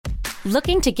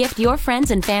Looking to gift your friends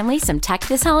and family some tech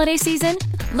this holiday season?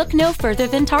 Look no further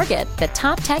than Target, the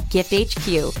Top Tech Gift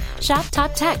HQ. Shop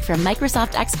top tech from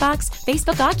Microsoft Xbox,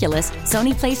 Facebook Oculus,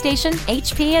 Sony PlayStation,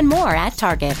 HP, and more at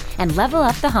Target, and level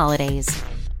up the holidays.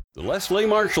 The Leslie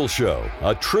Marshall Show,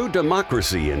 a true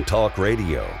democracy in talk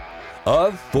radio.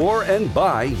 Of, for, and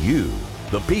by you,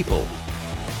 the people.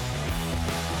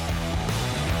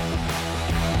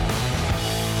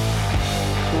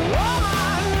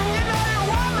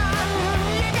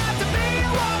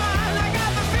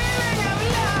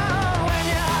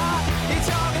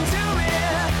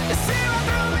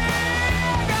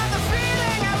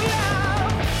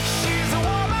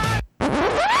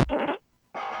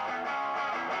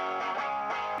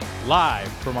 Live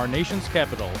from our nation's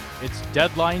capital, it's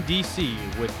Deadline DC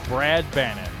with Brad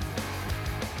Bannon.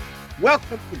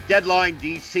 Welcome to Deadline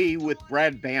DC with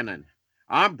Brad Bannon.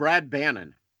 I'm Brad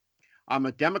Bannon. I'm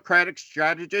a Democratic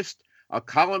strategist, a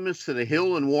columnist for The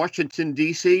Hill in Washington,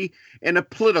 D.C., and a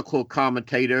political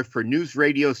commentator for news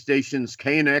radio stations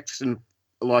KNX in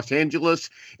Los Angeles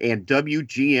and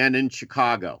WGN in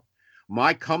Chicago.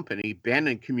 My company,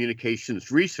 Bannon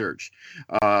Communications Research,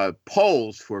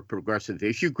 polls for progressive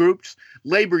issue groups,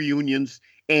 labor unions,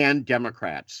 and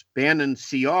Democrats.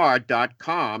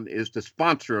 BannonCR.com is the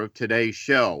sponsor of today's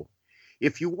show.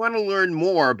 If you want to learn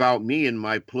more about me and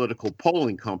my political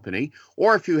polling company,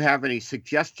 or if you have any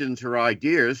suggestions or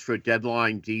ideas for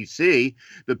Deadline DC,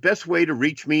 the best way to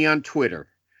reach me on Twitter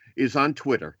is on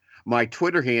Twitter. My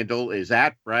Twitter handle is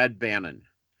 @BradBannon.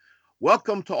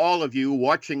 Welcome to all of you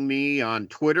watching me on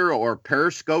Twitter or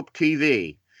Periscope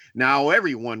TV. Now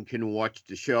everyone can watch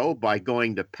the show by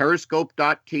going to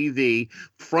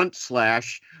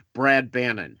periscope.tv/Brad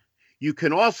Bannon. You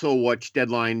can also watch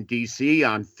Deadline DC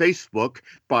on Facebook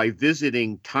by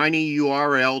visiting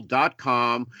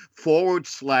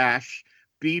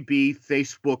tinyurl.com/BB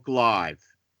Facebook Live.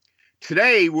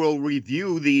 Today we'll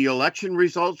review the election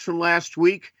results from last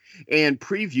week and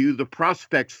preview the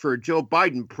prospects for Joe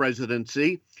Biden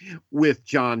presidency with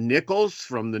John Nichols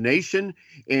from The Nation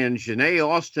and Janae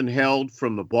Austin Held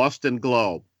from the Boston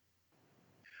Globe.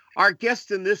 Our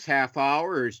guest in this half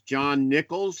hour is John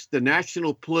Nichols, the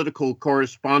national political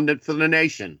correspondent for The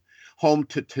Nation, home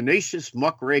to tenacious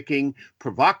muckraking,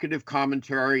 provocative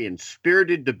commentary, and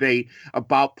spirited debate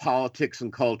about politics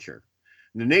and culture.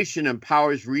 The Nation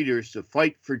empowers readers to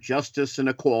fight for justice and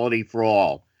equality for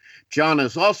all. John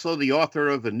is also the author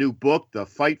of a new book, The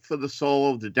Fight for the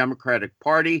Soul of the Democratic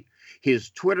Party. His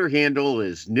Twitter handle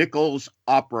is Nichols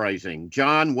Uprising.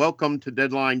 John, welcome to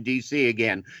Deadline DC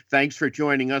again. Thanks for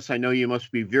joining us. I know you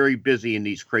must be very busy in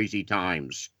these crazy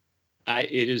times.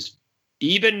 It is,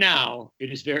 even now,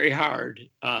 it is very hard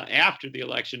after the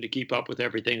election to keep up with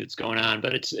everything that's going on.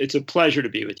 But it's a pleasure to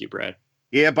be with you, Brad.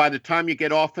 Yeah, by the time you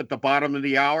get off at the bottom of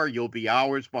the hour, you'll be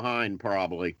hours behind,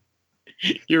 probably.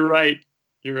 You're right.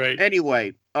 You're right.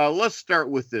 Anyway, let's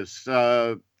start with this.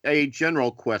 A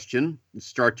general question to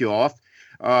start you off.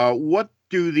 What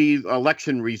do the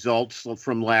election results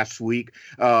from last week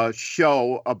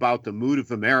show about the mood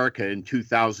of America in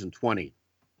 2020?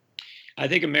 I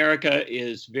think America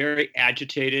is very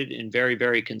agitated and very,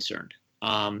 very concerned.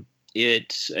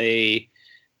 It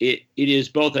is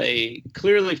both a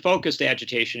clearly focused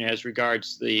agitation as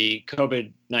regards the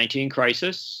COVID-19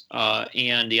 crisis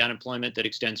and the unemployment that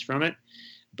extends from it.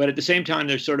 But at the same time,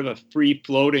 there's sort of a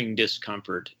free-floating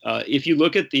discomfort. If you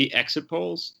look at the exit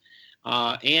polls,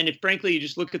 and if frankly you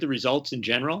just look at the results in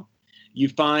general, you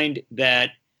find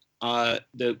that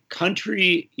the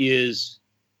country is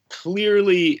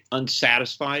clearly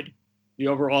unsatisfied. The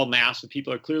overall mass of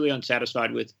people are clearly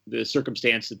unsatisfied with the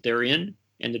circumstance that they're in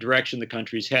and the direction the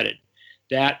country's headed.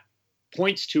 That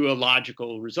points to a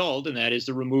logical result, and that is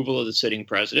the removal of the sitting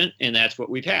president, and that's what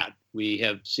we've had. We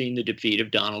have seen the defeat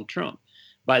of Donald Trump.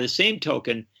 By the same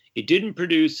token, it didn't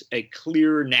produce a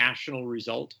clear national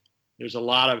result. There's a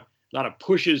lot of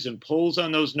pushes and pulls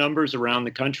on those numbers around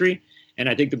the country, and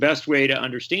I think the best way to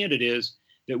understand it is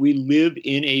that we live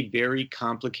in a very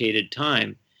complicated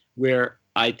time where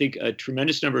I think a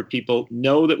tremendous number of people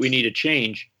know that we need a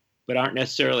change, but aren't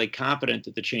necessarily confident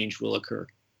that the change will occur.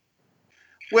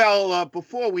 Well,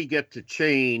 before we get to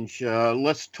change,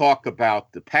 let's talk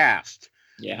about the past.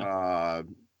 Yeah.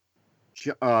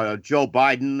 Joe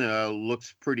Biden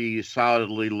looks pretty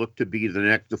solidly to be the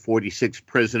next 46th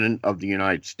president of the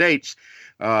United States.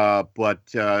 But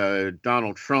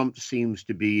Donald Trump seems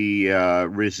to be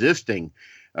resisting.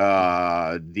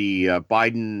 The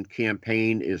Biden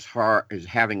campaign is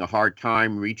having a hard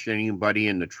time reaching anybody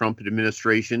in the Trump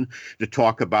administration to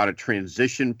talk about a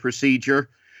transition procedure.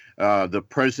 The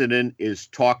president is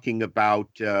talking about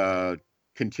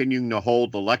continuing to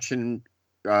hold election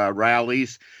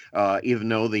rallies, even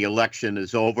though the election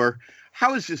is over.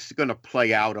 How is this going to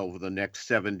play out over the next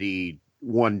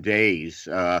 71 days?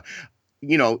 I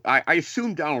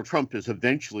assume Donald Trump is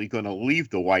eventually going to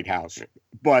leave the White House,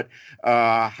 but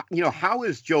how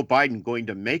is Joe Biden going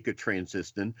to make a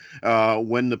transition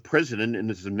when the president and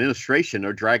his administration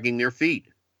are dragging their feet?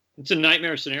 It's a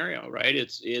nightmare scenario, right?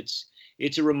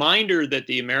 It's a reminder that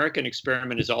the American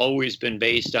experiment has always been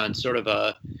based on sort of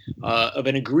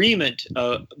an agreement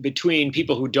between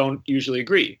people who don't usually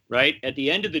agree, right? At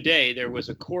the end of the day, there was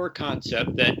a core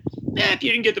concept that if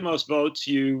you didn't get the most votes,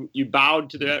 you bowed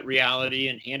to that reality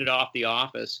and handed off the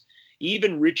office.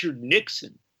 Even Richard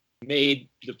Nixon made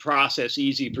the process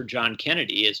easy for John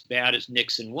Kennedy, as bad as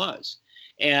Nixon was.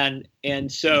 And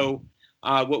so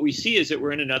what we see is that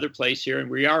we're in another place here, and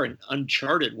we are in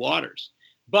uncharted waters.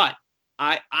 But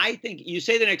I think you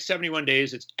say the next 71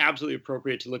 days, it's absolutely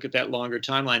appropriate to look at that longer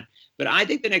timeline. But I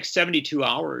think the next 72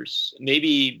 hours,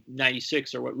 maybe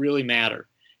 96, are what really matter.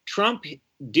 Trump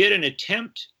did an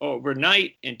attempt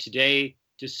overnight and today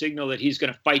to signal that he's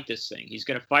going to fight this thing. He's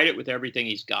going to fight it with everything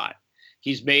he's got.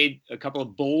 He's made a couple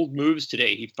of bold moves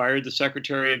today. He fired the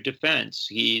Secretary of Defense.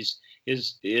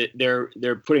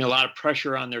 They're putting a lot of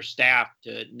pressure on their staff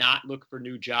to not look for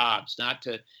new jobs, not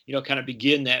to, kind of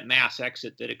begin that mass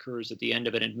exit that occurs at the end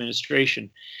of an administration.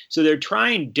 So they're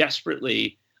trying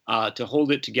desperately to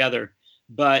hold it together.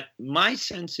 But my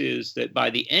sense is that by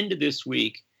the end of this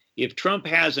week, if Trump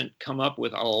hasn't come up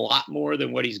with a lot more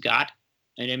than what he's got,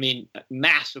 and I mean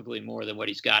massively more than what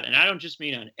he's got, and I don't just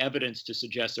mean on evidence to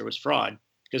suggest there was fraud,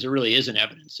 because there really isn't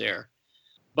evidence there,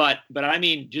 but I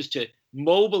mean just to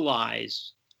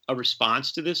mobilize a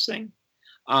response to this thing,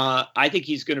 I think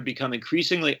he's going to become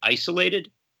increasingly isolated.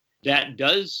 That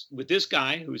does, with this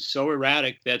guy who's so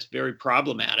erratic, that's very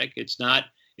problematic. It's not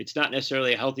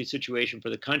necessarily a healthy situation for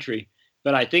the country.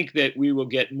 But I think that we will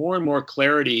get more and more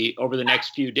clarity over the next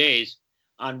few days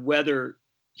on whether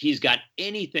he's got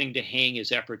anything to hang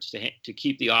his efforts to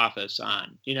keep the office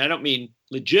on. I don't mean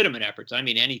legitimate efforts. I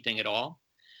mean anything at all.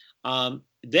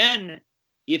 Then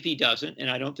if he doesn't, and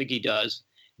I don't think he does,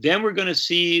 then we're going to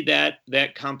see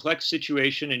that complex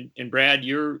situation. And Brad,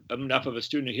 you're enough of a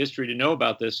student of history to know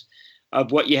about this,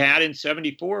 of what you had in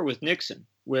 74 with Nixon,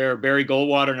 where Barry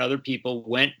Goldwater and other people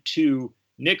went to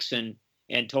Nixon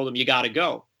and told him, you got to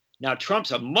go. Now,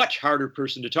 Trump's a much harder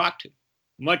person to talk to.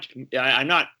 I'm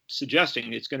not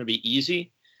suggesting it's going to be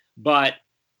easy, but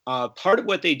part of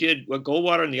what they did, what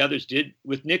Goldwater and the others did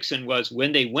with Nixon, was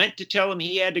when they went to tell him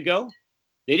he had to go,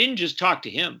 they didn't just talk to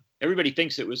him. Everybody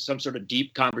thinks it was some sort of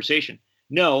deep conversation.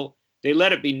 No, they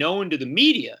let it be known to the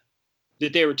media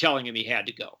that they were telling him he had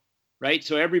to go, right?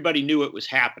 So everybody knew it was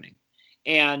happening.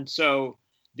 And so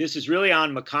this is really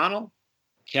on McConnell,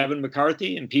 Kevin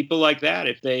McCarthy, and people like that.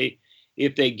 If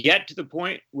they get to the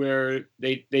point where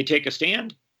they take a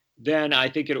stand, then I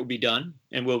think it will be done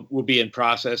and we'll be in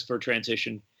process for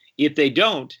transition. If they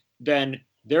don't, then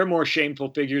they're more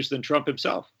shameful figures than Trump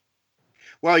himself.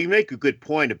 Well, you make a good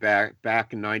point about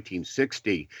back in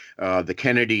 1960. The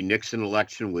Kennedy-Nixon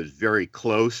election was very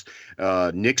close.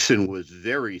 Nixon was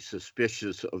very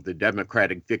suspicious of the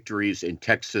Democratic victories in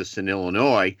Texas and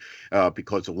Illinois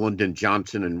because of Lyndon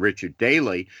Johnson and Richard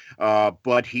Daley.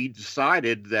 But he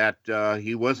decided that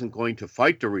he wasn't going to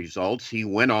fight the results. He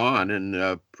went on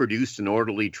and produced an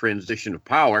orderly transition of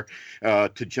power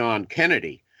to John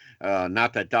Kennedy.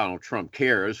 Not that Donald Trump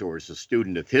cares or is a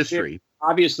student of history.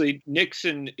 Obviously,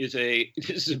 Nixon this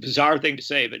is a bizarre thing to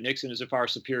say, but Nixon is a far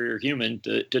superior human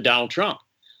to Donald Trump.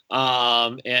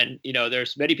 And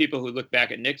there's many people who look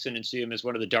back at Nixon and see him as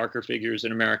one of the darker figures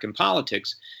in American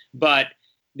politics. But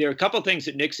there are a couple of things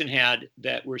that Nixon had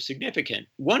that were significant,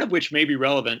 one of which may be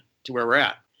relevant to where we're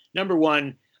at. Number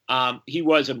one, he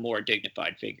was a more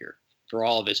dignified figure for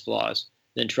all of his flaws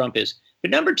than Trump is. But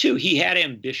number two, he had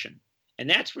ambition. And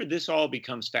that's where this all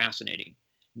becomes fascinating.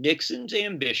 Nixon's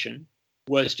ambition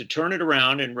was to turn it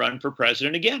around and run for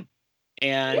president again.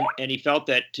 And he felt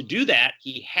that to do that,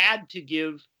 he had to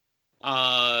give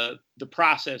the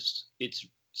process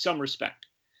some respect.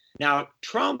 Now,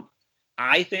 Trump,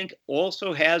 I think,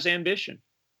 also has ambition.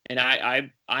 And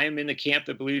I am in the camp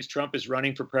that believes Trump is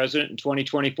running for president in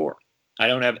 2024. I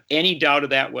don't have any doubt of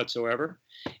that whatsoever.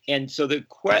 And so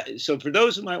so for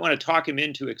those who might want to talk him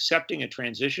into accepting a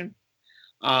transition,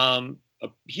 a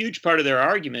huge part of their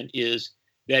argument is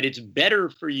that it's better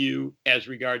for you as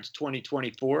regards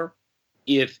 2024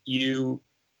 if you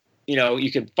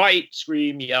can fight,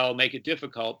 scream, yell, make it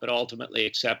difficult, but ultimately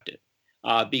accept it.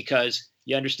 Because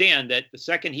you understand that the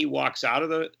second he walks out of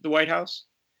the White House,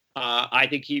 I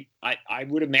think I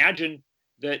would imagine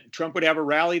that Trump would have a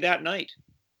rally that night.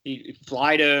 he'd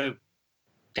fly to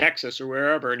Texas or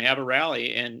wherever and have a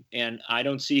rally, and I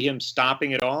don't see him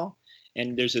stopping at all.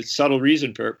 And there's a subtle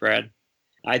reason for it, Brad.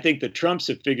 I think the Trumps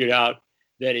have figured out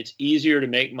that it's easier to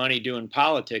make money doing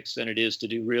politics than it is to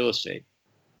do real estate.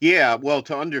 Yeah, well,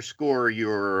 to underscore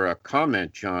your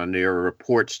comment, John, there are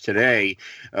reports today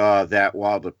that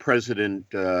while the president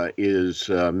is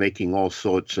making all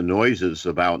sorts of noises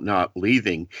about not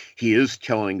leaving, he is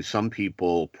telling some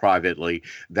people privately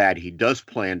that he does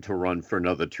plan to run for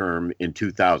another term in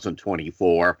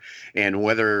 2024. And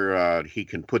whether he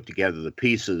can put together the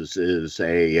pieces is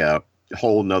a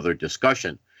whole nother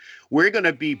discussion. We're going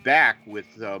to be back with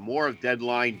more of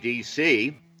Deadline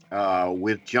DC.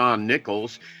 With John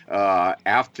Nichols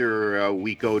after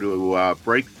we go to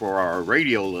break for our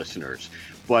radio listeners.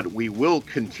 But we will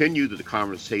continue the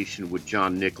conversation with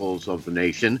John Nichols of The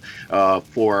Nation.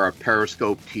 For our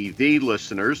Periscope TV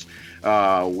listeners,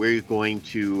 we're going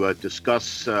to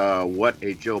discuss what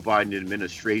a Joe Biden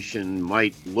administration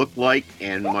might look like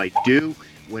and might do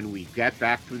when we get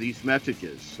back to these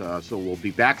messages. So we'll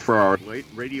be back for our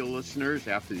radio listeners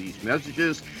after these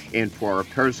messages. And for our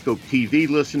Periscope TV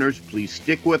listeners, please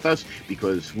stick with us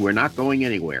because we're not going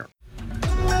anywhere.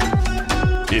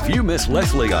 If you miss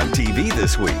Leslie on TV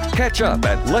this week, catch up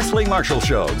at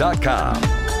lesliemarshallshow.com.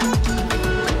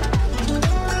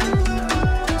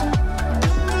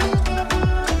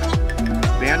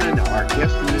 Bannon, our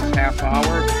guest in this half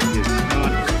hour is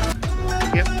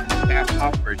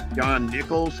John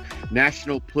Nichols,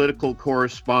 national political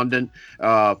correspondent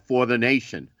for The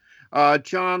Nation.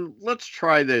 John, let's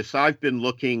try this. I've been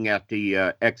looking at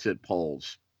the exit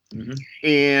polls,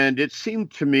 and it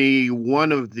seemed to me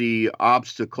one of the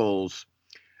obstacles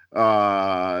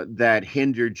that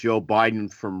hindered Joe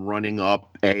Biden from running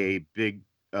up a big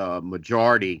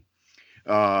majority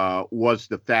was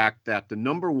the fact that the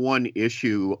number one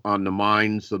issue on the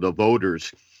minds of the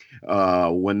voters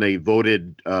when they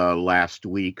voted last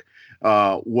week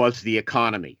was the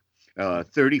economy.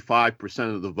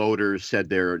 35% of the voters said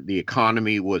the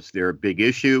economy was their big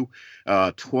issue.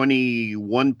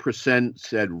 21%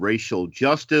 said racial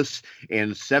justice,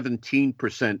 and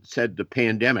 17% said the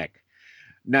pandemic.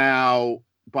 Now,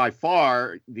 by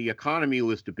far, the economy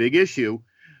was the big issue.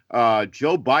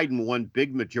 Joe Biden won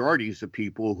big majorities of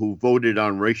people who voted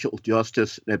on racial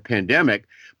justice and the pandemic.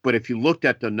 But if you looked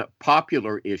at the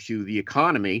popular issue, the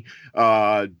economy,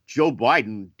 Joe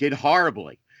Biden did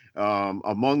horribly.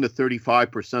 Among the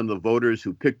 35% of the voters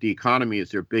who picked the economy as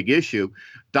their big issue,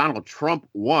 Donald Trump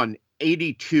won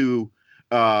 82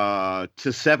 to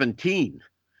 17.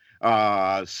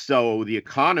 So the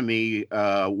economy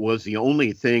was the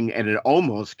only thing, and it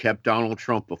almost kept Donald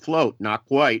Trump afloat. Not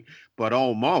quite, but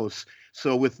almost.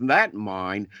 So with that in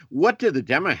mind, what do the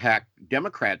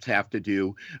Democrats have to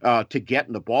do to get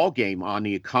in the ball game on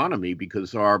the economy?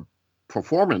 Because our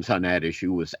performance on that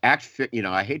issue was actually,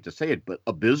 I hate to say it, but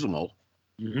abysmal.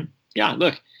 Mm-hmm. Yeah,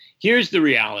 look, here's the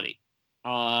reality.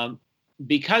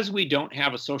 Because we don't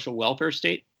have a social welfare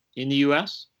state in the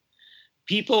U.S.,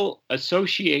 people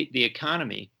associate the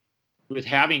economy with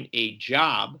having a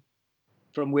job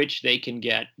from which they can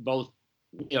get both,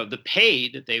 the pay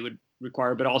that they would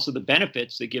require, but also the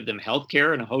benefits that give them health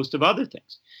care and a host of other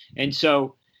things. And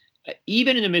so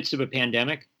even in the midst of a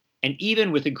pandemic, and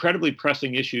even with incredibly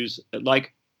pressing issues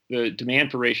like the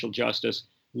demand for racial justice,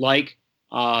 like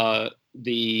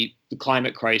the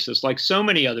climate crisis, like so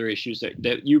many other issues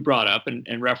that you brought up and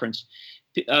referenced,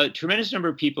 a tremendous number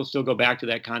of people still go back to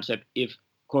that concept. If,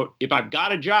 quote, if I've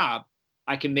got a job,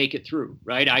 I can make it through,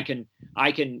 right? I can,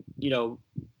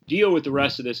 deal with the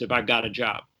rest of this if I've got a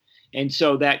job. And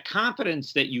so that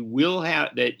confidence that you will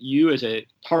have, that you as a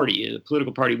party, as a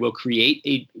political party, will create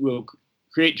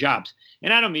jobs.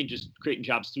 And I don't mean just creating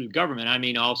jobs through the government. I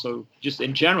mean also just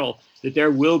in general that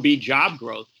there will be job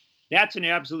growth. That's an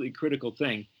absolutely critical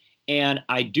thing. And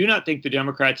I do not think the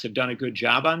Democrats have done a good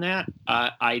job on that.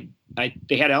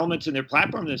 They had elements in their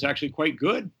platform that's actually quite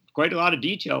good, quite a lot of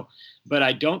detail, but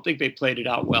I don't think they played it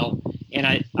out well. And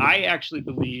I actually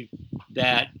believe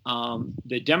that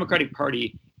the Democratic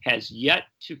Party has yet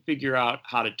to figure out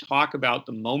how to talk about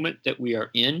the moment that we are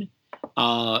in.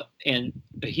 And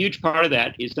a huge part of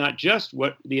that is not just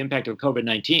what the impact of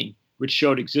COVID-19, which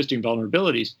showed existing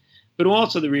vulnerabilities, but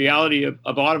also the reality of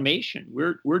automation.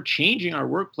 We're changing our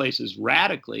workplaces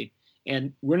radically,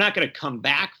 and we're not going to come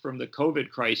back from the COVID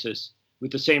crisis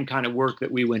with the same kind of work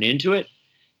that we went into it.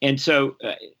 And so,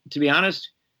 to be honest,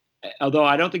 although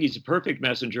I don't think he's a perfect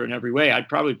messenger in every way, I'd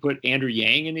probably put Andrew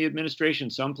Yang in the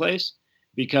administration someplace,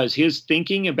 because his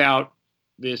thinking about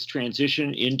this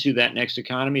transition into that next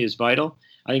economy is vital.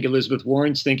 I think Elizabeth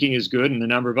Warren's thinking is good, and a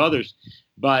number of others.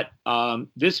 But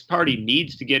this party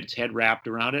needs to get its head wrapped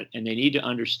around it, and they need to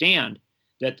understand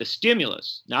that the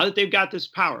stimulus, now that they've got this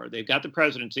power, they've got the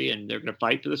presidency, and they're going to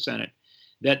fight for the Senate,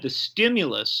 that the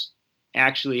stimulus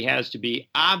actually has to be,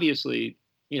 obviously,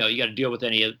 you got to deal with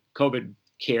any of COVID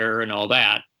care and all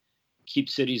that, keep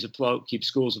cities afloat, keep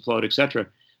schools afloat, et cetera.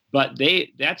 But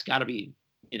that's got to be,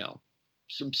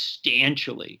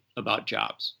 substantially about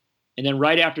jobs. And then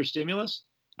right after stimulus,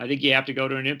 I think you have to go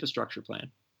to an infrastructure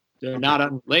plan. They're not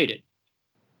unrelated.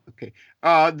 Okay.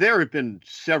 There have been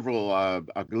several,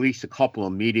 at least a couple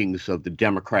of meetings of the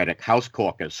Democratic House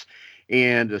Caucus.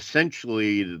 And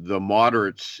essentially, the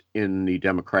moderates in the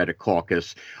Democratic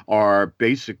caucus are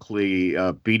basically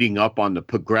beating up on the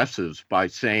progressives by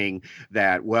saying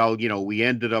that, well, we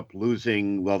ended up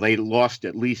losing, they lost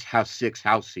at least 6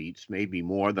 House seats, maybe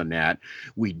more than that.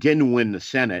 We didn't win the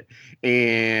Senate.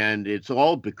 And it's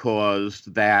all because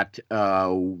that,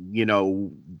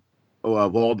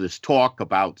 of all this talk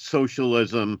about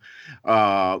socialism,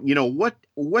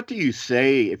 what do you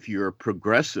say if you're a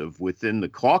progressive within the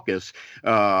caucus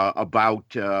about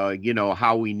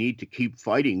how we need to keep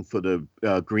fighting for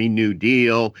the Green New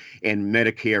Deal and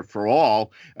Medicare for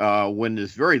all when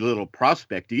there's very little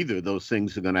prospect either of those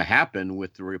things are going to happen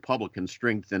with the Republican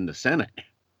strength in the Senate?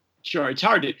 Sure,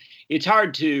 it's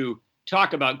hard to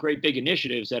talk about great big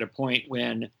initiatives at a point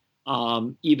when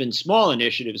even small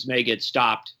initiatives may get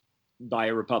stopped by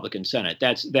a Republican Senate.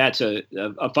 That's a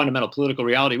fundamental political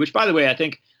reality, which, by the way, I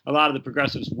think a lot of the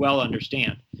progressives well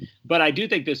understand. But I do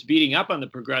think this beating up on the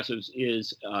progressives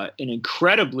is an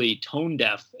incredibly tone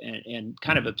deaf and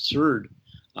kind of absurd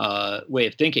way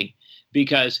of thinking,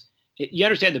 because you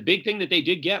understand the big thing that they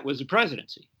did get was the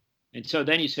presidency. And so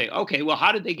then you say, okay, well,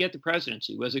 how did they get the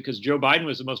presidency? Was it because Joe Biden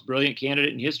was the most brilliant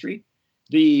candidate in history?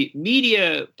 The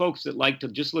media folks that like to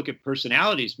just look at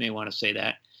personalities may want to say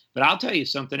that. But I'll tell you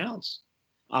something else.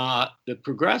 The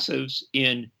progressives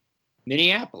in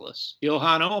Minneapolis,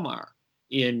 Ilhan Omar,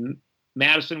 in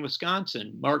Madison,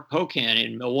 Wisconsin, Mark Pocan,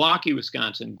 in Milwaukee,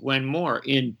 Wisconsin, Gwen Moore,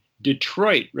 in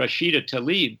Detroit, Rashida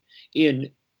Tlaib, in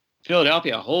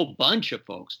Philadelphia, a whole bunch of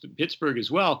folks, Pittsburgh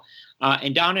as well,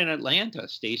 and down in Atlanta,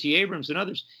 Stacey Abrams and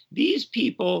others. These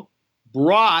people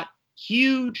brought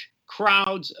huge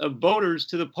crowds of voters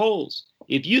to the polls.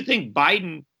 If you think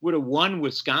Biden would have won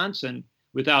Wisconsin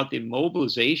without the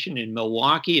mobilization in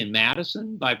Milwaukee and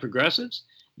Madison by progressives,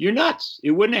 you're nuts.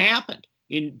 It wouldn't have happened.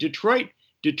 In Detroit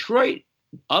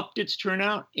upped its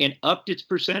turnout and upped its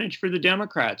percentage for the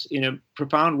Democrats in a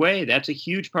profound way. That's a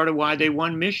huge part of why they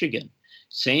won Michigan.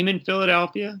 Same in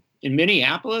Philadelphia. In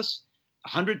Minneapolis,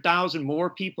 100,000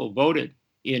 more people voted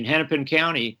in Hennepin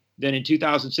County than in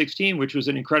 2016, which was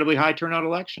an incredibly high turnout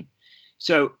election.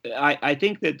 So I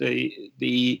think that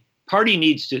the party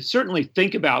needs to certainly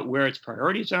think about where its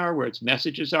priorities are, where its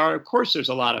messages are. Of course, there's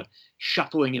a lot of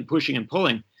shuffling and pushing and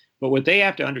pulling, but what they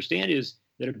have to understand is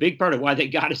that a big part of why they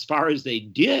got as far as they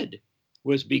did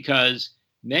was because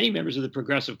many members of the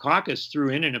Progressive Caucus threw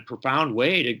in a profound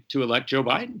way to elect Joe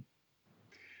Biden.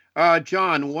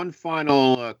 John, one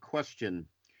final question.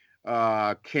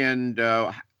 Can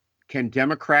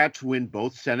Democrats win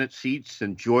both Senate seats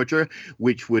in Georgia,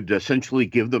 which would essentially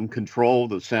give them control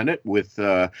of the Senate with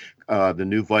the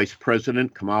new Vice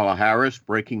President, Kamala Harris,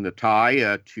 breaking the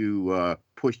tie to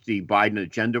push the Biden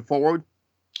agenda forward?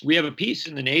 We have a piece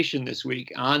in The Nation this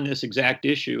week on this exact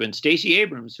issue. And Stacey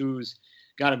Abrams, who's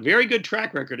got a very good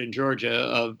track record in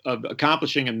Georgia of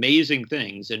accomplishing amazing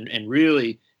things and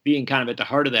really being kind of at the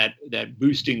heart of that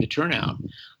boosting the turnout,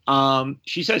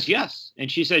 she says yes.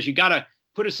 And she says you got to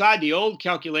put aside the old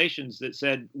calculations that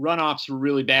said runoffs were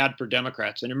really bad for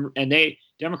Democrats, and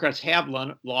Democrats have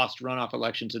lost runoff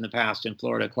elections in the past in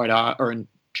Florida or in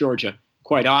Georgia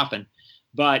quite often.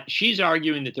 But she's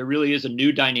arguing that there really is a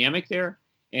new dynamic there,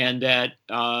 and that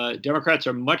Democrats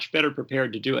are much better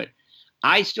prepared to do it.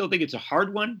 I still think it's a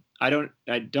hard one. I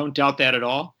don't doubt that at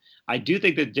all. I do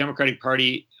think that the Democratic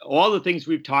Party, all the things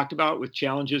we've talked about with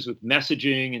challenges with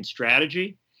messaging and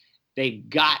strategy, they've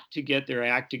got to get their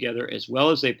act together as well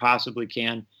as they possibly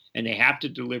can, and they have to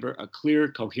deliver a clear,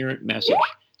 coherent message.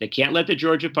 They can't let the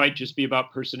Georgia fight just be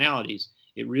about personalities.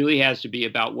 It really has to be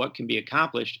about what can be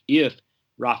accomplished if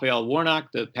Raphael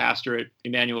Warnock, the pastor at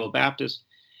Emmanuel Baptist,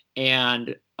 at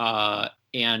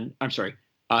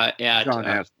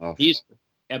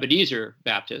Ebenezer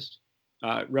Baptist,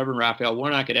 Reverend Raphael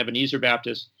Warnock at Ebenezer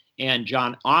Baptist, and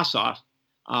John Ossoff,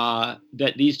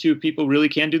 that these two people really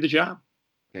can do the job.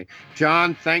 Okay.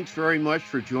 John, thanks very much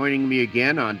for joining me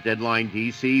again on Deadline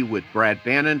DC with Brad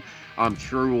Bannon. I'm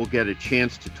sure we'll get a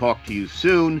chance to talk to you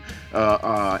soon,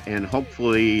 and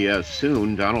hopefully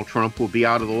soon Donald Trump will be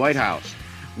out of the White House.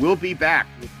 We'll be back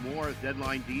with more of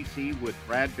Deadline DC with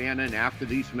Brad Bannon after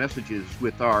these messages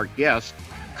with our guest,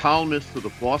 columnist for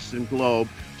the Boston Globe,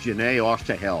 Janae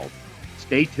Osterheld.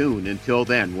 Stay tuned. Until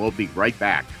then, we'll be right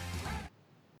back.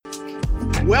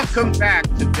 Welcome back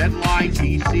to Deadline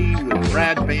DC with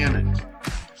Brad Bannon.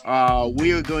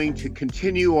 We are going to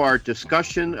continue our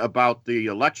discussion about the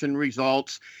election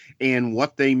results and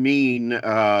what they mean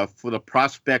for the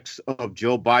prospects of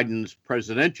Joe Biden's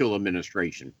presidential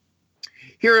administration.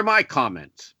 Here are my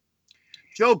comments.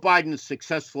 Joe Biden's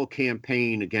successful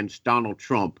campaign against Donald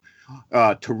Trump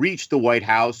to reach the White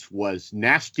House was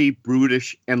nasty,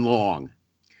 brutish, and long.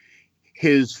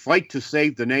 His fight to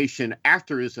save the nation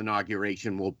after his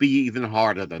inauguration will be even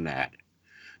harder than that.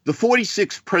 The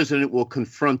 46th president will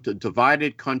confront a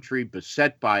divided country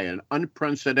beset by an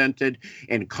unprecedented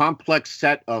and complex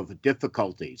set of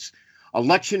difficulties.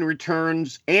 Election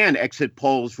returns and exit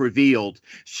polls revealed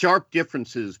sharp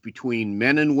differences between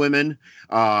men and women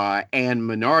and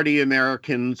minority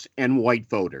Americans and white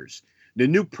voters. The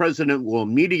new president will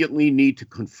immediately need to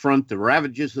confront the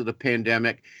ravages of the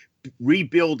pandemic,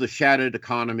 rebuild a shattered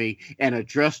economy, and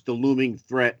address the looming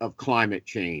threat of climate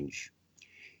change.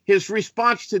 His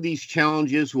response to these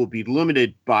challenges will be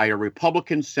limited by a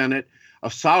Republican Senate,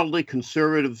 a solidly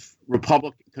conservative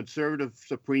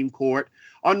Supreme Court,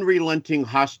 unrelenting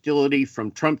hostility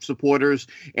from Trump supporters,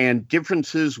 and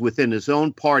differences within his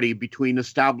own party between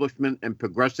establishment and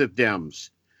progressive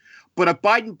Dems. But a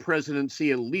Biden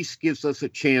presidency at least gives us a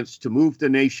chance to move the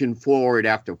nation forward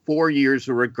after 4 years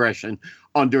of regression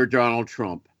under Donald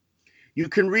Trump. You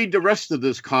can read the rest of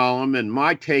this column and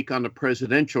my take on the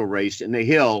presidential race in the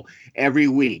Hill every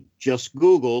week. Just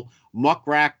Google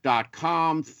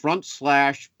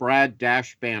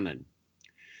muckrack.com/Brad-Bannon.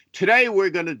 Today, we're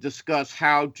going to discuss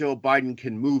how Joe Biden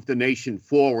can move the nation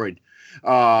forward.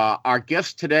 Our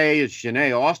guest today is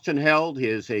Janae Osterheld. He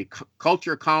is a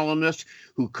culture columnist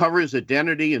who covers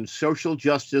identity and social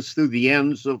justice through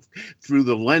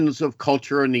the lens of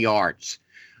culture and the arts.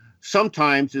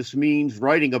 Sometimes this means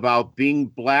writing about being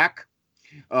Black.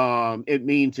 It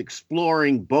means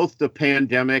exploring both the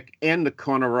pandemic and the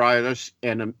coronavirus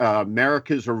and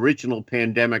America's original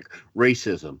pandemic,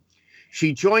 racism.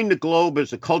 She joined the Globe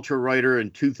as a culture writer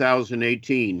in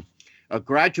 2018. A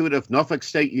graduate of Norfolk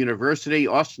State University,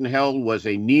 Osterheld was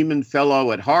a Nieman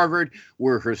Fellow at Harvard,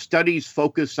 where her studies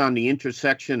focused on the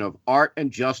intersection of art and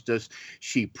justice.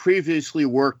 She previously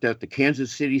worked at the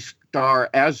Kansas City Star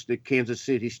as the Kansas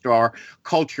City Star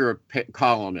culture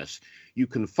columnist. You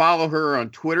can follow her on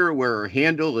Twitter, where her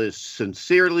handle is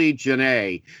Sincerely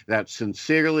Janae. That's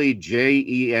Sincerely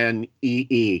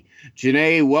Jenee.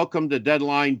 Janae, welcome to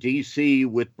Deadline DC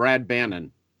with Brad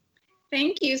Bannon.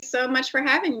 Thank you so much for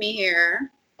having me here.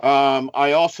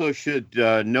 I also should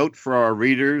note for our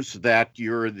readers that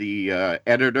you're the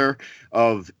editor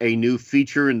of a new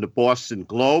feature in the Boston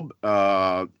Globe,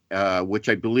 which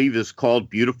I believe is called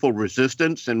Beautiful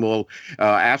Resistance, and we'll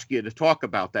ask you to talk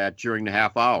about that during the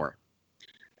half hour.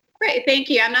 Great, thank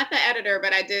you. I'm not the editor,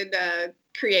 but I did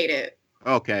create it.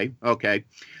 Okay.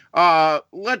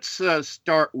 Let's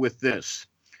start with this.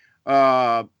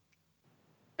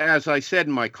 As I said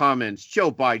in my comments,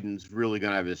 Joe Biden's really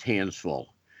going to have his hands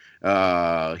full.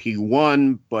 He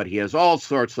won, but he has all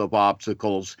sorts of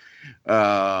obstacles.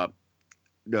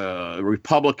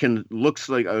 Republican looks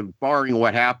like, barring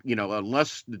what happened,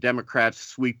 unless the Democrats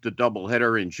sweep the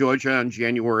doubleheader in Georgia on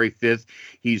January 5th,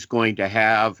 he's going to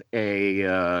have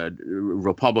a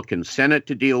Republican Senate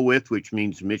to deal with, which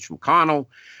means Mitch McConnell.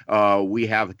 We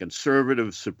have a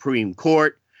conservative Supreme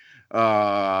Court.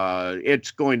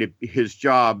 It's going to be his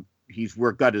job. He's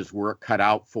got his work cut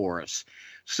out for us.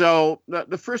 So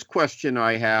the first question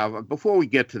I have, before we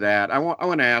get to that, I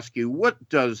want to ask you, what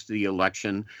does the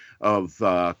election of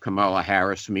Kamala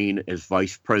Harris mean as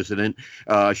vice president?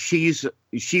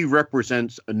 She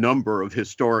represents a number of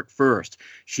historic firsts.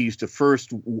 She's the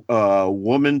first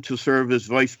woman to serve as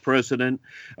vice president.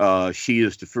 She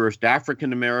is the first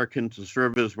African American to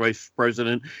serve as vice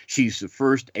president. She's the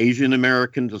first Asian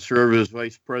American to serve as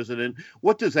vice president.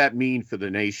 What does that mean for the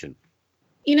nation?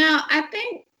 I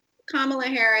think Kamala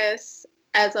Harris,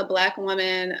 as a Black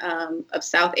woman of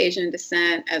South Asian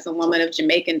descent, as a woman of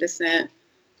Jamaican descent,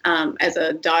 as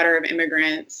a daughter of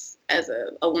immigrants, as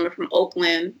a woman from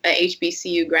Oakland, a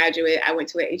HBCU graduate. I went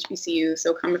to a HBCU,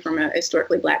 so coming from a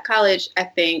historically Black college, I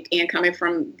think, and coming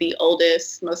from the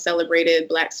oldest, most celebrated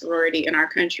Black sorority in our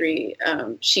country,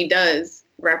 she does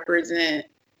represent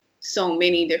so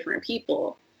many different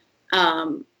people.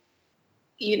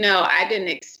 I didn't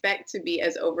expect to be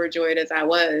as overjoyed as I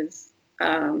was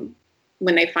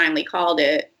when they finally called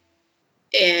it.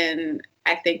 And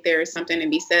I think there is something to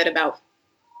be said about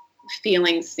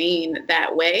feeling seen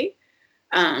that way.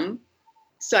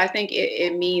 So I think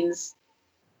it means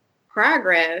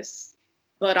progress,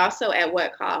 but also at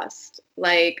what cost?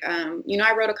 Like,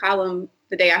 I wrote a column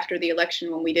the day after the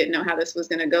election when we didn't know how this was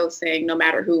going to go, saying no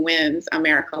matter who wins,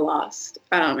 America lost.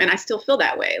 And I still feel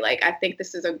that way. Like, I think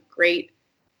this is a great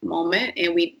moment.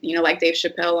 And we, like Dave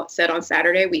Chappelle said on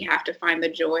Saturday, we have to find the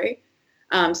joy.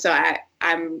 So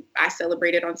I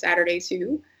celebrated on Saturday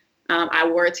too. I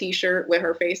wore a T-shirt with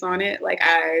her face on it. Like,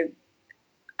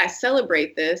 I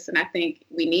celebrate this, and I think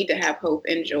we need to have hope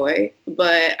and joy.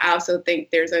 But I also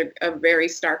think there's a very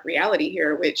stark reality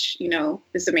here, which,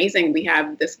 it's amazing. We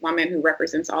have this woman who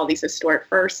represents all these historic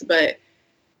firsts, but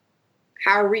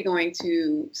how are we going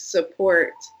to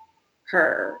support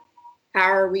her?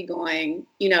 How are we going,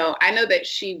 I know that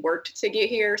she worked to get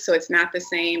here, so it's not the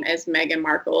same as Meghan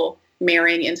Markle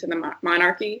marrying into the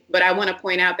monarchy. But I want to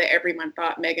point out that everyone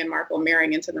thought Meghan Markle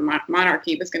marrying into the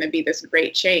monarchy was going to be this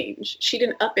great change. She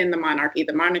didn't upend the monarchy.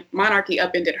 The monarchy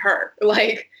upended her.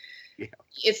 Like, yeah.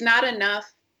 It's not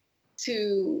enough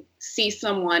to see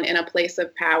someone in a place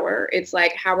of power. It's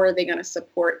like, how are they going to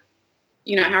support,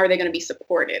 how are they going to be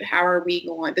supported? How are we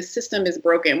going? The system is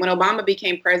broken. When Obama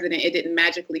became president, it didn't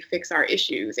magically fix our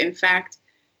issues. In fact,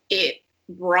 it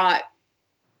brought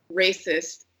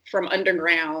racists from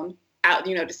underground out,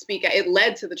 to speak. It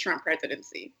led to the Trump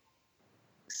presidency.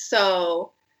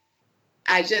 So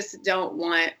I just don't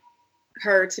want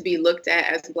her to be looked at,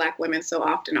 as Black women so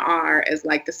often are, as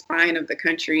like the spine of the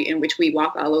country in which we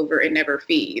walk all over and never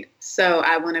feed. So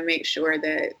I want to make sure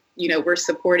that, we're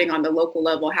supporting on the local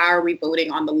level. How are we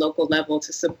voting on the local level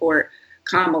to support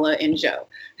Kamala and Joe?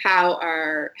 How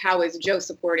is Joe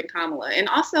supporting Kamala? And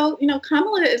also,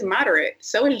 Kamala is moderate.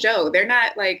 So is Joe. They're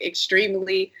not like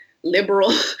extremely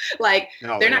liberal. Like,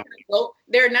 no, they're not.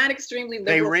 They're not extremely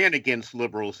liberal. They ran against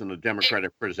liberals in the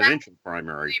Democratic presidential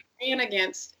primary. They ran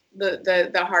against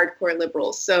the hardcore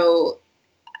liberals. So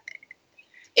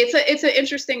it's an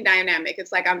interesting dynamic.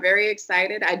 It's like, I'm very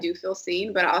excited. I do feel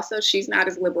seen, but also she's not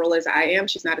as liberal as I am.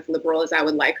 She's not as liberal as I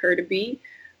would like her to be.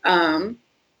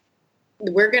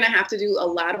 We're going to have to do a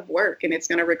lot of work, and it's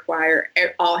going to require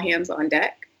all hands on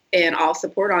deck and all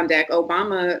support on deck.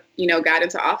 Obama, got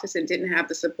into office and didn't have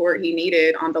the support he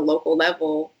needed on the local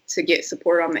level to get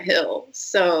support on the Hill.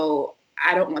 So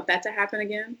I don't want that to happen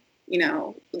again.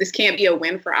 This can't be a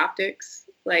win for optics.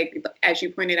 Like, as you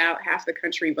pointed out, half the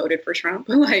country voted for Trump.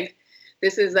 Like,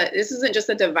 this isn't just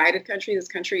a divided country. This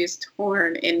country is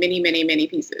torn in many, many, many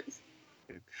pieces.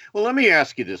 Well, let me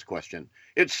ask you this question.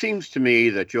 It seems to me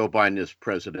that Joe Biden is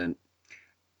president.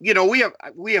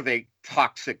 We have a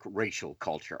toxic racial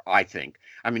culture, I think.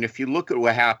 I mean, if you look at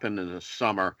what happened in the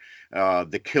summer,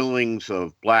 the killings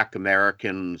of Black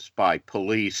Americans by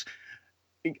police,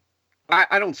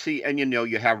 I don't see, and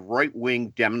you have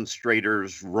right-wing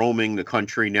demonstrators roaming the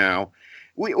country now.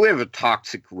 We have a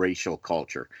toxic racial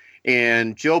culture,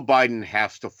 and Joe Biden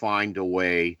has to find a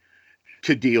way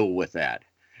to deal with that.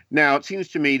 Now, it seems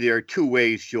to me there are two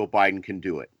ways Joe Biden can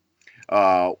do it.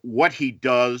 What he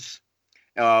does,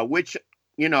 which,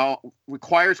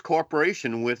 requires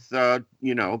cooperation with,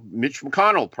 Mitch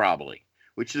McConnell probably,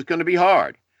 which is going to be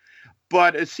hard.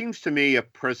 But it seems to me a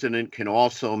president can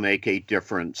also make a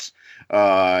difference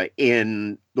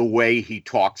in the way he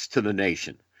talks to the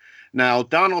nation. Now,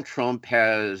 Donald Trump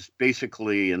has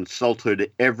basically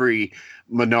insulted every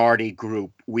minority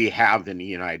group we have in the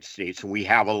United States, and we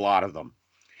have a lot of them.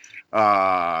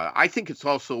 I think it's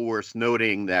also worth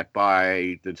noting that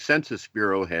by the Census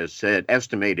Bureau has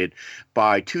estimated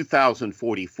by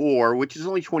 2044, which is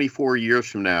only 24 years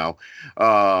from now,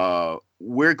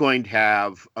 we're going to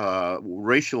have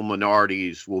racial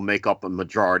minorities will make up a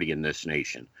majority in this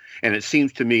nation. And it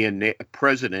seems to me a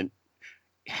president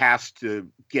has to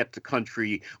get the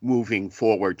country moving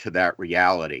forward to that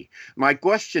reality. My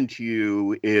question to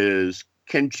you is,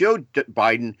 can Joe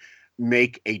Biden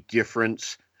make a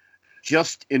difference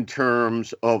just in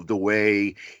terms of the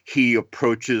way he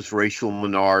approaches racial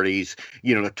minorities,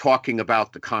 talking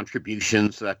about the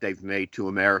contributions that they've made to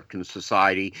American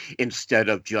society instead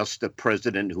of just a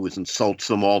president who insults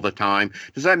them all the time?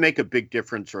 Does that make a big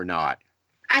difference or not?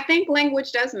 I think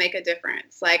language does make a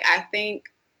difference. Like, I think,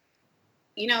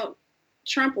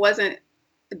 Trump wasn't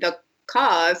the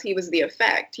cause, he was the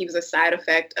effect. He was a side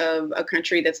effect of a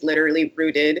country that's literally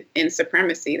rooted in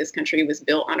supremacy. This country was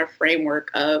built on a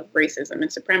framework of racism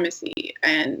and supremacy.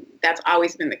 And that's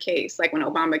always been the case. Like, when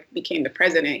Obama became the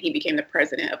president, he became the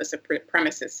president of a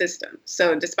supremacist system.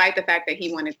 So despite the fact that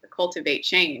he wanted to cultivate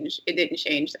change, it didn't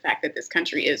change the fact that this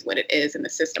country is what it is and the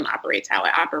system operates how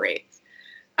it operates.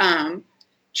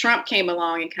 Trump came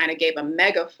along and kind of gave a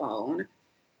megaphone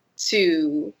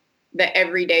to the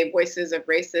everyday voices of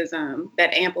racism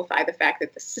that amplify the fact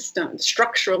that the system,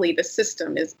 structurally, the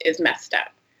system is messed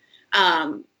up.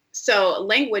 So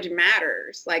language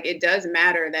matters. Like, it does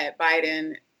matter that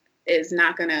Biden is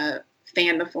not going to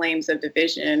fan the flames of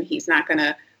division. He's not going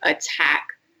to attack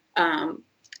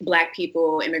Black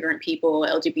people, immigrant people,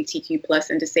 LGBTQ plus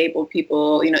and disabled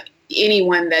people,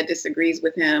 anyone that disagrees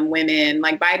with him, women.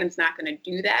 Like, Biden's not going to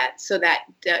do that. So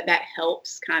that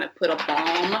helps kind of put a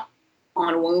balm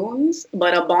on wounds,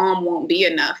 but a balm won't be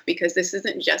enough, because this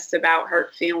isn't just about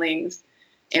hurt feelings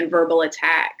and verbal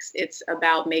attacks. It's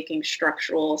about making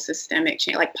structural, systemic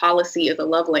change. Like, policy is a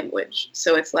love language.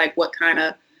 So it's like, what kind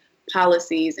of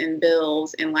policies and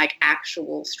bills and like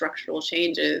actual structural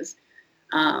changes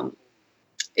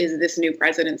is this new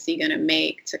presidency going to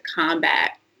make to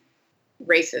combat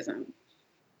racism?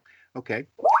 Okay.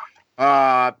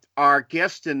 Our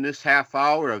guest in this half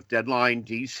hour of Deadline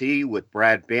DC with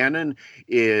Brad Bannon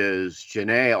is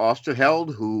Janae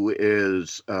Osterheld, who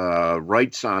is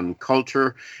writes on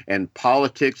culture and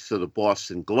politics for the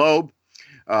Boston Globe.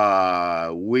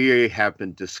 We have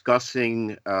been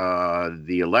discussing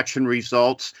the election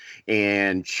results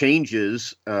and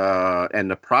changes and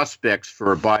the prospects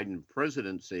for a Biden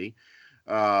presidency.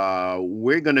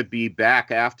 We're going to be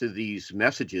back after these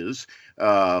messages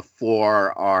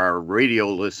for our radio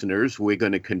listeners. We're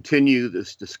going to continue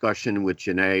this discussion with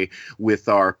Janae with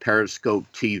our Periscope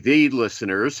TV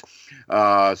listeners.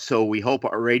 So we hope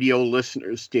our radio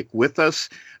listeners stick with us.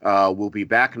 We'll be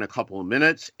back in a couple of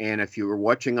minutes. And if you're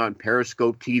watching on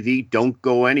Periscope TV, don't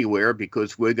go anywhere,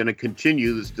 because we're going to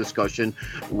continue this discussion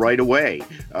right away.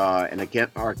 And again,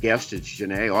 our guest is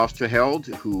Janae Osterheld,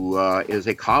 who is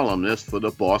a columnist for the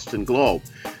Boston Globe.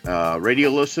 Radio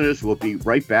listeners, will be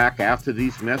right back after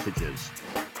these messages.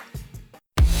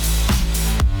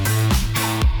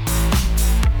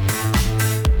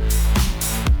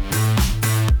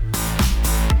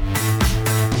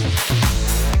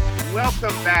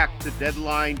 Welcome back to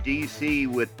Deadline DC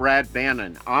with Brad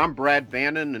Bannon. I'm Brad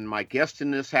Bannon, and my guest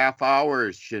in this half hour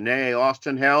is Janae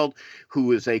Osterheld,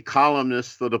 who is a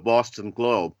columnist for the Boston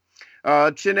Globe.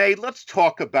 Janae, let's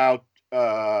talk about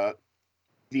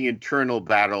the internal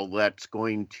battle that's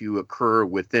going to occur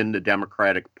within the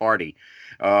Democratic Party.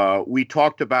 We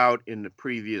talked about in the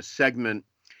previous segment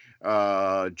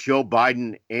Joe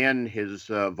Biden and his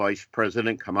vice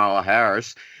president, Kamala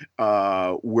Harris,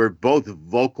 were both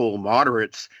vocal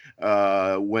moderates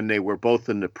when they were both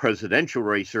in the presidential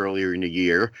race earlier in the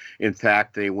year. In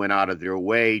fact, they went out of their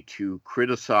way to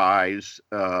criticize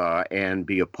and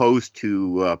be opposed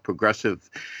to progressive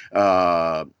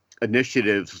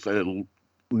initiatives.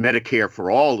 Medicare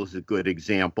for All is a good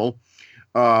example.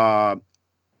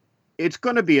 It's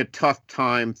going to be a tough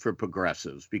time for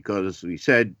progressives, because, as we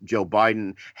said, Joe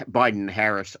Biden and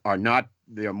Harris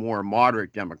they're more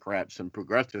moderate Democrats than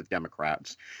progressive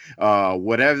Democrats.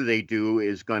 Whatever they do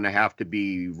is going to have to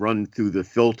be run through the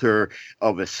filter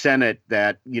of a Senate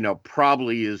that,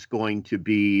 probably is going to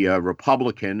be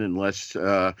Republican, unless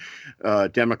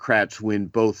Democrats win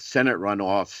both Senate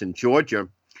runoffs in Georgia.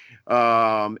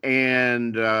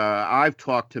 And I've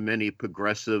talked to many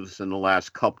progressives in the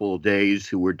last couple of days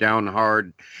who were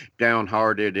downhearted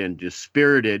and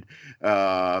dispirited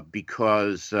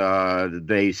because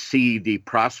they see the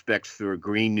prospects for a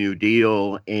Green New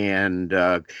Deal and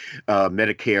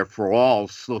Medicare for All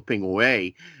slipping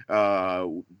away.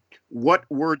 What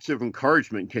words of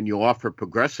encouragement can you offer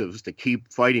progressives to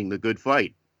keep fighting the good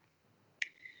fight?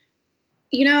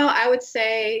 I would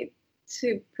say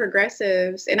to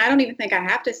progressives, and I don't even think I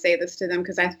have to say this to them,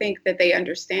 because I think that they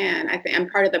understand. I think I'm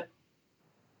part of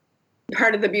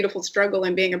the beautiful struggle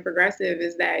in being a progressive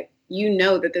is that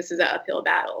that this is an uphill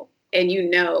battle, and you've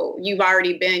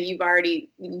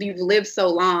lived so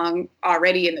long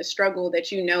already in the struggle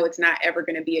that it's not ever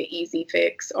going to be an easy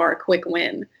fix or a quick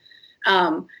win.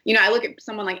 I look at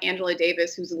someone like Angela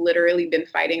Davis, who's literally been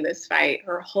fighting this fight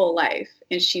her whole life,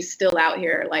 and she's still out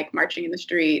here like marching in the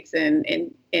streets and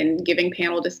giving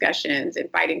panel discussions and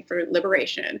fighting for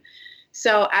liberation.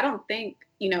 So I don't think,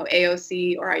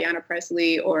 AOC or Ayanna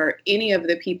Pressley or any of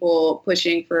the people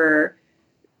pushing for,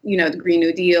 the Green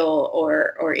New Deal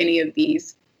or any of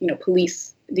these,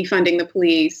 police, defunding the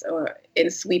police or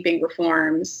in sweeping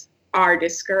reforms are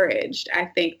discouraged. I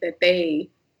think that they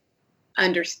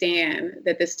understand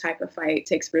that this type of fight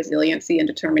takes resiliency and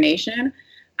determination.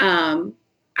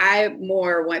 I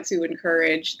more want to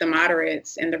encourage the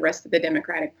moderates and the rest of the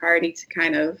Democratic Party to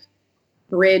kind of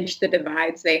bridge the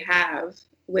divides they have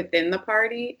within the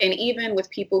party, and even with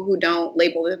people who don't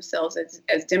label themselves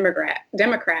as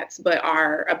Democrats, but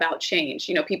are about change,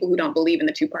 people who don't believe in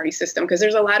the two-party system, because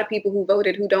there's a lot of people who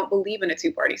voted who don't believe in a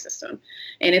two-party system.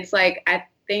 And it's like, I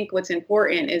think what's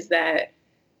important is that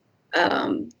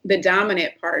the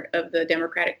dominant part of the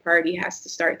Democratic Party has to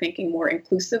start thinking more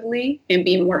inclusively and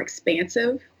be more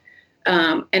expansive.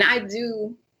 And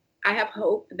I have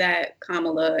hope that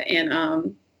Kamala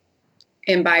and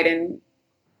Biden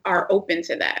are open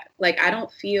to that. Like, I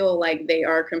don't feel like they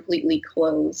are completely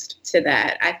closed to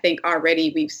that. I think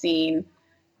already we've seen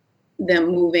them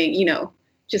moving,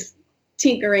 just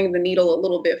tinkering the needle a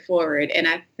little bit forward. And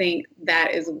I think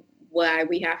that is why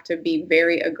we have to be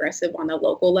very aggressive on the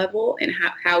local level and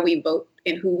how we vote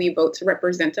and who we vote to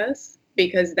represent us,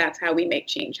 because that's how we make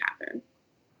change happen.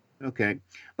 Okay.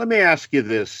 Let me ask you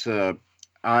this.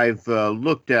 I've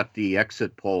looked at the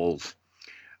exit polls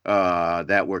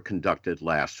that were conducted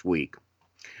last week.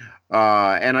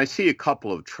 And I see a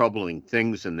couple of troubling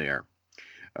things in there.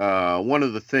 One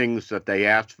of the things that they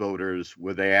asked voters,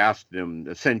 where they asked them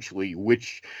essentially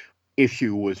which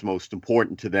issue was most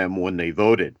important to them when they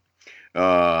voted.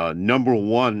 Number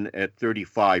one at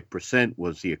 35%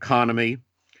 was the economy.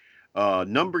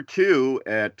 Number two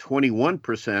at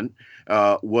 21%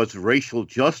 was racial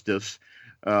justice.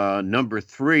 Number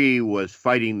three was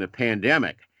fighting the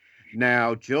pandemic.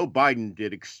 Now, Joe Biden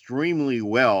did extremely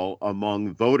well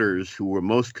among voters who were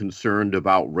most concerned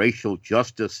about racial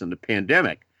justice and the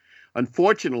pandemic.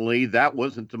 Unfortunately, that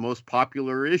wasn't the most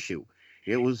popular issue.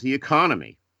 It was the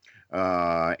economy.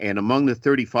 And among the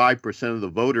 35% of the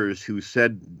voters who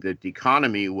said that the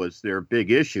economy was their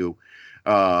big issue,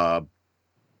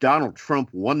 Donald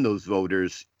Trump won those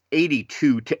voters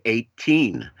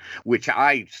 82-18, which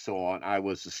I saw and I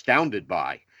was astounded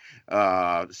by.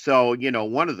 So,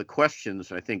 one of the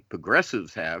questions I think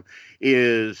progressives have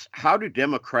is, how do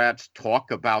Democrats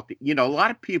talk about a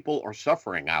lot of people are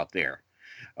suffering out there.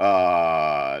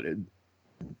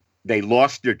 They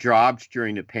lost their jobs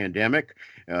during the pandemic.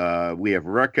 We have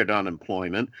record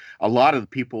unemployment. A lot of the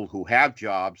people who have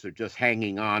jobs are just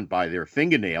hanging on by their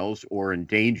fingernails or in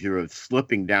danger of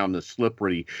slipping down the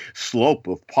slippery slope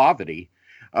of poverty.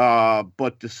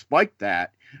 But despite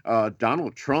that,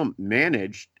 Donald Trump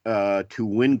managed to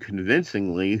win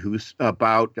convincingly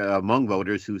among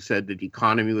voters who said that the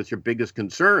economy was their biggest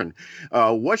concern.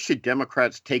 What should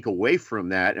Democrats take away from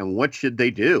that, and what should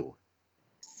they do?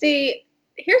 See,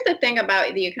 here's the thing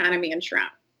about the economy and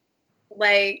Trump.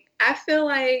 I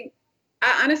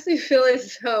honestly feel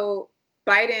as though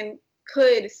Biden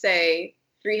could say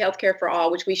free healthcare for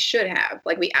all, which we should have.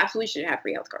 We absolutely should have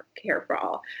free healthcare for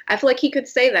all. I feel like he could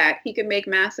say that. He could make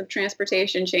massive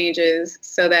transportation changes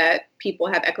so that people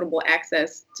have equitable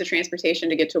access to transportation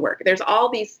to get to work. There's all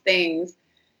these things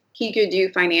he could do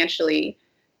financially.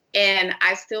 And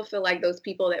I still feel like those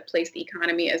people that place the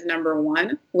economy as number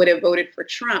one would have voted for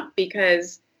Trump,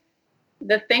 because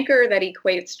the thinker that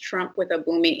equates Trump with a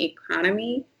booming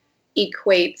economy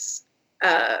equates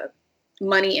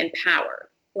money and power.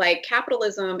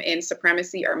 Capitalism and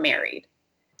supremacy are married.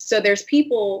 So there's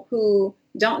people who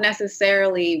don't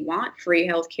necessarily want free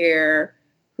healthcare,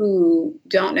 who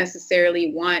don't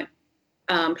necessarily want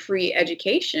free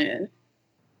education,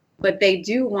 but they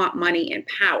do want money and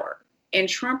power. And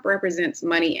Trump represents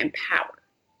money and power,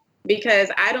 because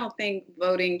I don't think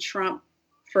voting Trump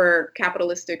for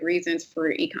capitalistic reasons,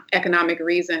 for economic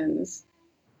reasons,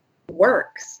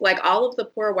 works. All of the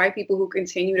poor white people who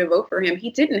continue to vote for him, he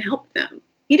didn't help them.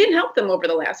 He didn't help them over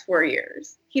the last 4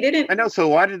 years. He didn't. I know. So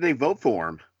why did they vote for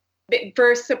him?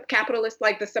 For capitalists,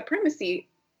 the supremacy.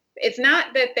 It's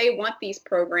not that they want these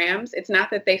programs. It's not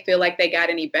that they feel like they got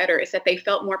any better. It's that they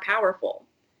felt more powerful.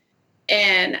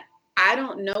 And I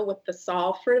don't know what the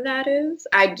solve for that is.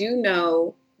 I do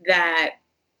know that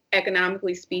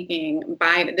economically speaking,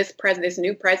 Biden, this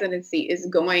new presidency is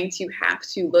going to have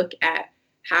to look at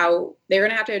how they're going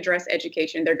to have to address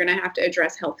education. They're going to have to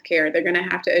address healthcare. They're going to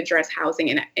have to address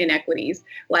housing inequities.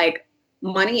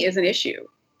 Money is an issue.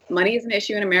 Money is an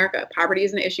issue in America. Poverty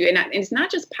is an issue. And it's not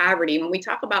just poverty. When we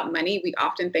talk about money, we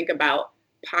often think about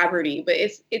poverty, but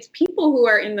it's people who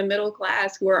are in the middle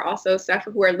class who are also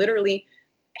suffering, who are literally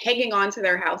hanging on to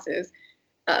their houses,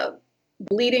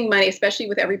 bleeding money, especially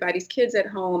with everybody's kids at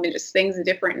home and just things are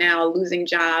different now, losing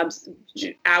jobs,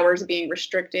 hours being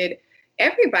restricted.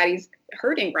 Everybody's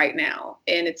hurting right now.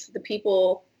 And it's the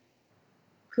people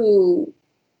who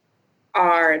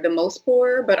are the most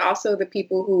poor, but also the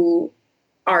people who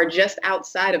are just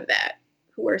outside of that,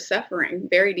 who are suffering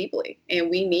very deeply. And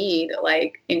we need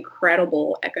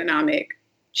incredible economic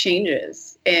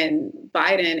changes, and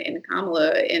Biden and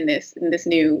Kamala in this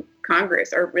new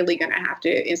Congress are really going to have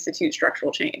to institute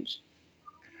structural change.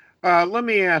 Let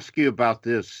me ask you about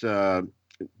this.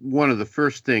 One of the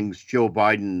first things Joe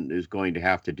Biden is going to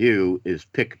have to do is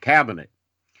pick a cabinet.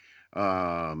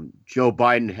 Joe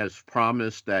Biden has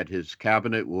promised that his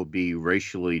cabinet will be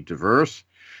racially diverse.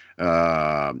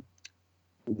 One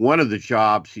of the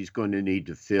jobs he's going to need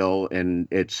to fill, and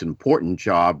it's an important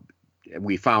job,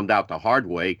 we found out the hard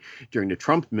way during the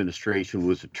Trump administration,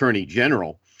 was Attorney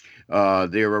General.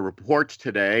 There are reports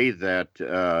today that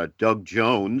Doug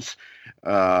Jones,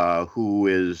 who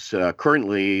is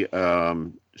currently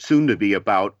soon to be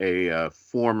about a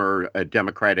former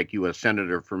Democratic U.S.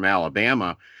 Senator from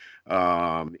Alabama,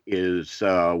 is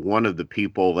one of the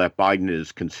people that Biden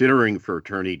is considering for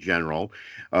Attorney General.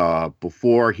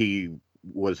 Before he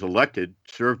was elected,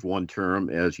 served one term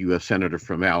as U.S. Senator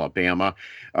from Alabama.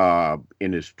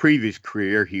 In his previous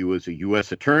career, he was a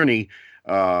U.S. attorney.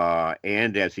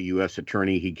 And as a U.S.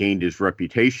 attorney, he gained his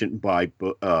reputation by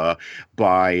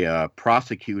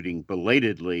prosecuting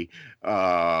belatedly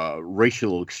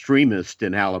racial extremists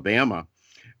in Alabama.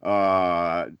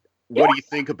 What do you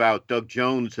think about Doug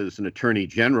Jones as an attorney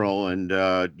general? And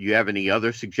do you have any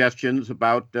other suggestions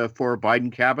about for a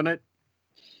Biden cabinet?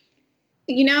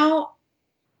 You know,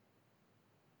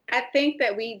 I think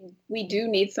that we do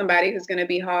need somebody who's going to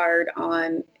be hard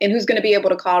on, and who's going to be able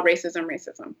to call racism,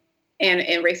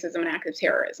 and racism an act of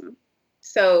terrorism.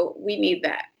 So we need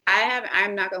that.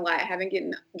 I'm not going to lie, I haven't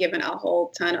given a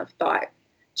whole ton of thought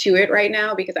to it right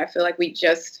now, because I feel like we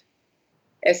just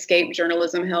escaped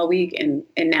Journalism Hell Week and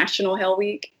National Hell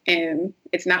Week. And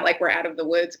it's not like we're out of the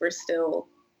woods. We're still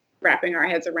wrapping our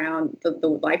heads around the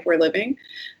life we're living.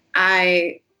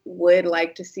 I would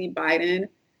like to see Biden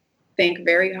think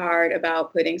very hard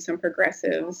about putting some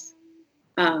progressives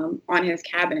on his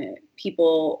cabinet.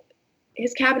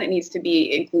 His cabinet needs to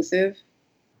be inclusive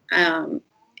and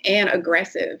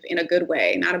aggressive in a good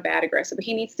way, not a bad aggressive, but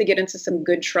he needs to get into some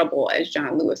good trouble, as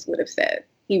John Lewis would have said.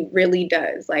 He really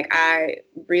does. Like, I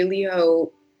really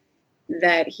hope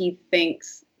that he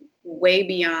thinks way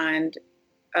beyond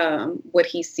what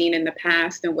he's seen in the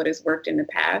past and what has worked in the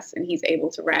past, and he's able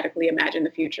to radically imagine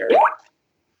the future.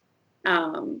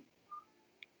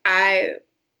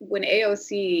 When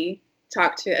AOC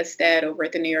talked to Ested over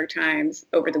at the New York Times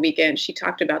over the weekend, she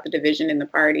talked about the division in the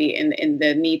party and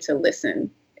the need to listen.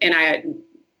 And I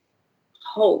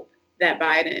hope that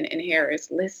Biden and Harris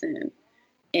listen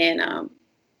and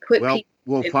put people.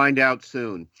 We'll find out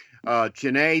soon.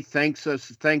 Janae,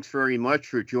 thanks very much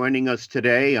for joining us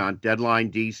today on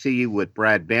Deadline DC with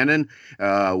Brad Bannon.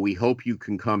 We hope you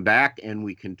can come back and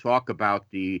we can talk about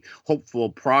the hopeful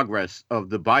progress of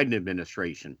the Biden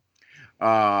administration.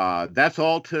 That's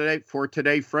all for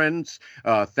today, friends.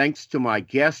 Thanks to my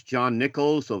guest, John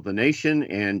Nichols of The Nation,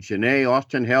 and Janae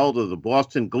Austen-Held of the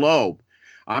Boston Globe.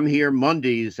 I'm here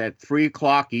Mondays at 3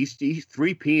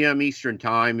 p.m. Eastern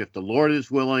Time. If the Lord is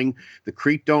willing, the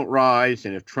creek don't rise,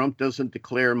 and if Trump doesn't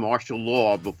declare martial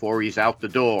law before he's out the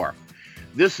door.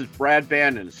 This is Brad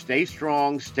Bannon. Stay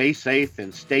strong, stay safe,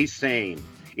 and stay sane.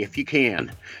 If you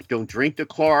can. Don't drink the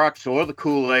Clorox or the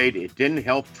Kool-Aid. It didn't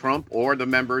help Trump or the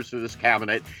members of his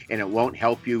cabinet, and it won't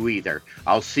help you either.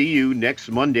 I'll see you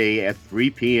next Monday at 3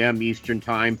 p.m. Eastern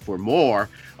Time for more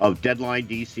of Deadline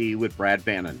DC with Brad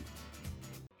Bannon.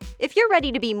 If you're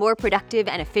ready to be more productive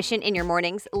and efficient in your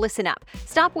mornings, listen up.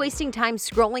 Stop wasting time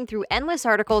scrolling through endless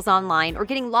articles online or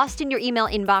getting lost in your email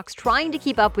inbox trying to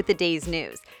keep up with the day's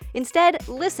news. Instead,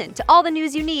 listen to all the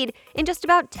news you need in just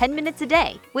about 10 minutes a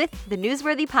day with the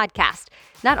Newsworthy podcast.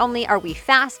 Not only are we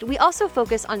fast, we also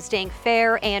focus on staying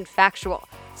fair and factual.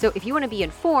 So if you want to be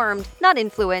informed, not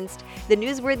influenced, the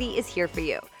Newsworthy is here for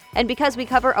you. And because we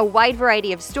cover a wide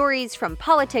variety of stories, from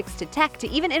politics to tech to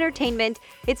even entertainment,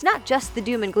 it's not just the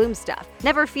doom and gloom stuff.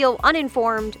 Never feel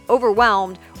uninformed,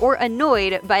 overwhelmed, or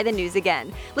annoyed by the news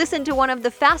again. Listen to one of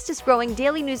the fastest growing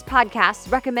daily news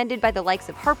podcasts recommended by the likes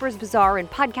of Harper's Bazaar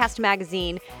and Podcast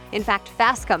Magazine. In fact,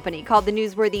 Fast Company called the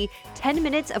Newsworthy 10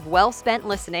 minutes of well-spent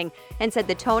listening and said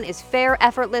the tone is fair,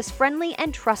 effortless, friendly,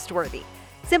 and trustworthy.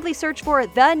 Simply search for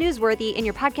The Newsworthy in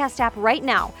your podcast app right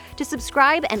now to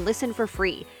subscribe and listen for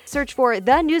free. Search for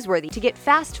The Newsworthy to get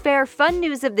fast, fair, fun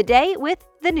news of the day with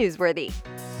The Newsworthy.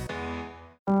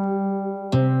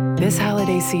 This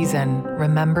holiday season,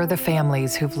 remember the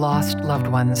families who've lost loved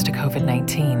ones to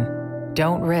COVID-19.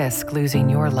 Don't risk losing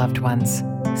your loved ones.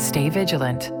 Stay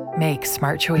vigilant, make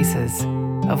smart choices,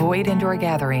 avoid indoor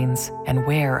gatherings, and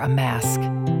wear a mask.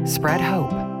 Spread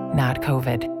hope, not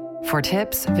COVID. For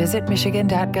tips, visit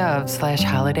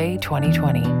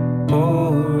michigan.gov/holiday2020.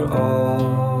 For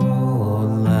all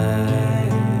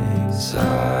life.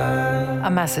 A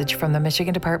message from the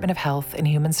Michigan Department of Health and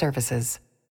Human Services.